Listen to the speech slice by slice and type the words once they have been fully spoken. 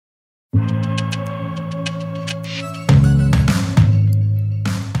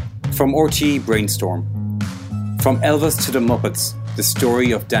From RTE Brainstorm. From Elvis to the Muppets, The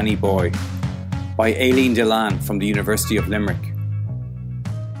Story of Danny Boy, by Aileen Delan from the University of Limerick.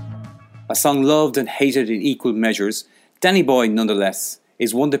 A song loved and hated in equal measures, Danny Boy, nonetheless,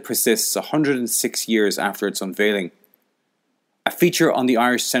 is one that persists 106 years after its unveiling. A feature on the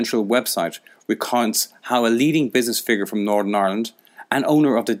Irish Central website recounts how a leading business figure from Northern Ireland and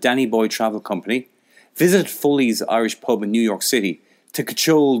owner of the Danny Boy Travel Company visited Foley's Irish pub in New York City to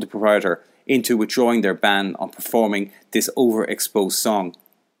cajole the proprietor into withdrawing their ban on performing this overexposed song.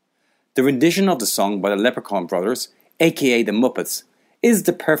 The rendition of the song by the Leprechaun Brothers, aka the Muppets, is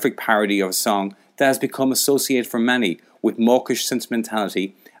the perfect parody of a song that has become associated for many with mawkish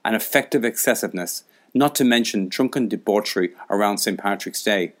sentimentality and effective excessiveness, not to mention drunken debauchery around St. Patrick's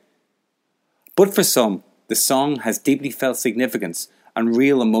Day. But for some, the song has deeply felt significance and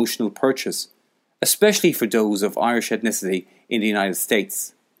real emotional purchase, especially for those of Irish ethnicity in the United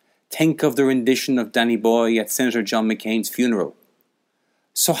States. Think of the rendition of Danny Boy at Senator John McCain's funeral.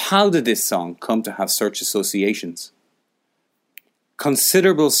 So how did this song come to have such associations?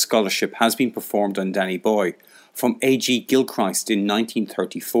 Considerable scholarship has been performed on Danny Boy, from A.G. Gilchrist in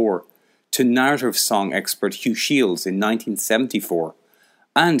 1934 to narrative song expert Hugh Shields in 1974,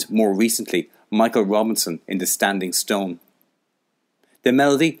 and more recently Michael Robinson in The Standing Stone. The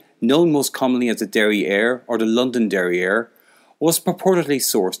melody, known most commonly as the Derry Air or the Londonderry Air, was purportedly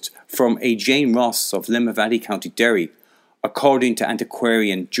sourced from a Jane Ross of Limavady, County Derry, according to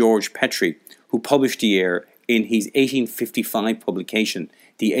antiquarian George Petrie, who published the air in his 1855 publication,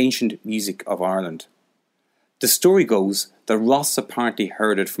 The Ancient Music of Ireland. The story goes that Ross apparently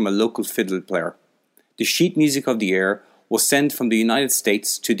heard it from a local fiddle player. The sheet music of the air was sent from the United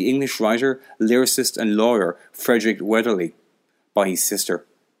States to the English writer, lyricist and lawyer Frederick Weatherly by his sister.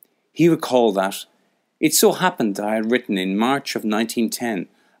 He recalled that, "It so happened that I had written in March of 1910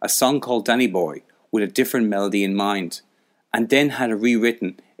 a song called Danny Boy with a different melody in mind, and then had it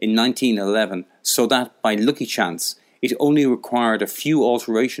rewritten in 1911 so that, by lucky chance, it only required a few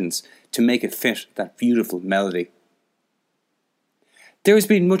alterations to make it fit that beautiful melody." There has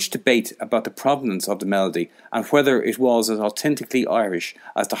been much debate about the provenance of the melody and whether it was as authentically Irish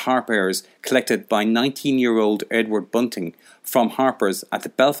as the harp airs collected by 19-year-old Edward Bunting from harpers at the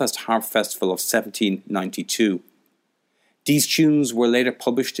Belfast Harp Festival of 1792. These tunes were later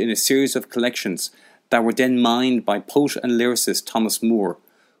published in a series of collections that were then mined by poet and lyricist Thomas Moore,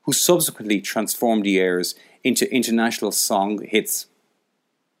 who subsequently transformed the airs into international song hits.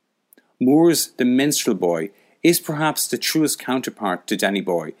 Moore's The Minstrel Boy is perhaps the truest counterpart to Danny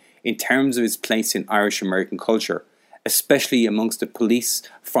Boy in terms of his place in Irish-American culture, especially amongst the police,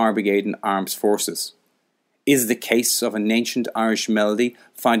 fire brigade and armed forces. Is the case of an ancient Irish melody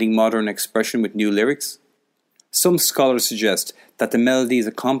finding modern expression with new lyrics? Some scholars suggest that the melody is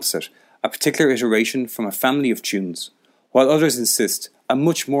a composite, a particular iteration from a family of tunes, while others insist a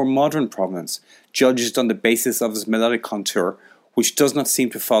much more modern provenance, judged on the basis of its melodic contour, which does not seem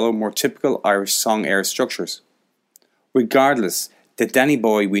to follow more typical Irish song air structures. Regardless, the Danny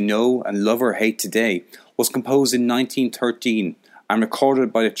Boy we know and love or hate today was composed in 1913 and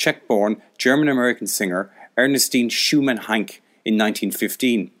recorded by the Czech-born German-American singer Ernestine Schumann-Hank in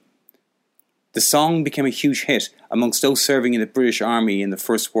 1915. The song became a huge hit amongst those serving in the British Army in the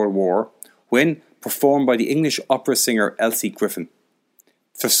First World War, when performed by the English opera singer Elsie Griffin.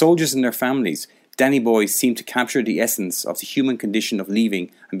 For soldiers and their families, Danny Boy seemed to capture the essence of the human condition of leaving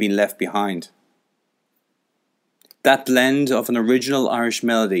and being left behind. That blend of an original Irish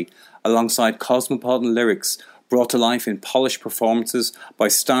melody alongside cosmopolitan lyrics brought to life in polished performances by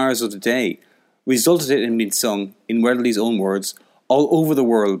stars of the day resulted in being sung, in Weatherly's own words, all over the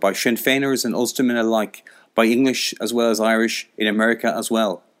world by Sinn Féiners and Ulstermen alike, by English as well as Irish, in America as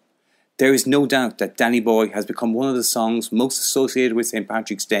well. There is no doubt that Danny Boy has become one of the songs most associated with St.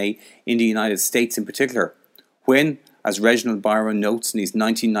 Patrick's Day in the United States in particular, when, as Reginald Byron notes in his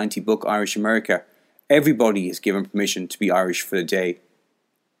 1990 book Irish America, everybody is given permission to be Irish for the day.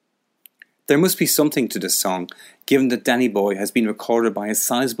 There must be something to this song, given that Danny Boy has been recorded by a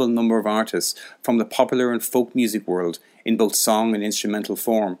sizable number of artists from the popular and folk music world in both song and instrumental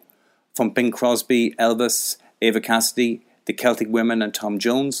form, from Bing Crosby, Elvis, Ava Cassidy, the Celtic Women and Tom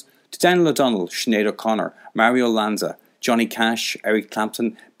Jones, to Daniel O'Donnell, Sinead O'Connor, Mario Lanza, Johnny Cash, Eric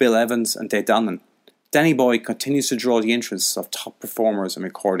Clapton, Bill Evans and Dave Donnan. Danny Boy continues to draw the interests of top performers and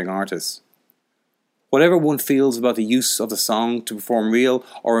recording artists. Whatever one feels about the use of the song to perform real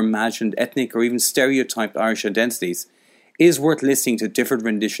or imagined ethnic or even stereotyped Irish identities, it is worth listening to different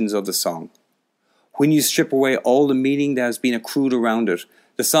renditions of the song. When you strip away all the meaning that has been accrued around it,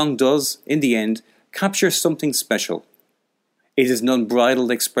 the song does, in the end, capture something special. It is an unbridled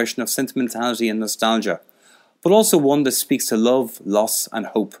expression of sentimentality and nostalgia, but also one that speaks to love, loss and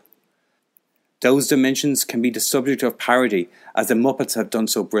hope. Those dimensions can be the subject of parody, as the Muppets have done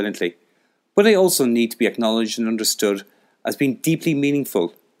so brilliantly, but they also need to be acknowledged and understood as being deeply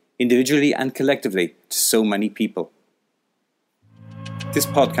meaningful, individually and collectively, to so many people. This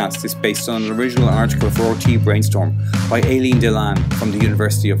podcast is based on an original article for RTE Brainstorm by Aileen Dillane from the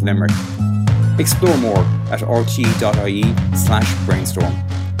University of Limerick. Explore more at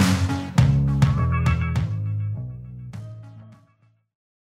rte.ie/brainstorm.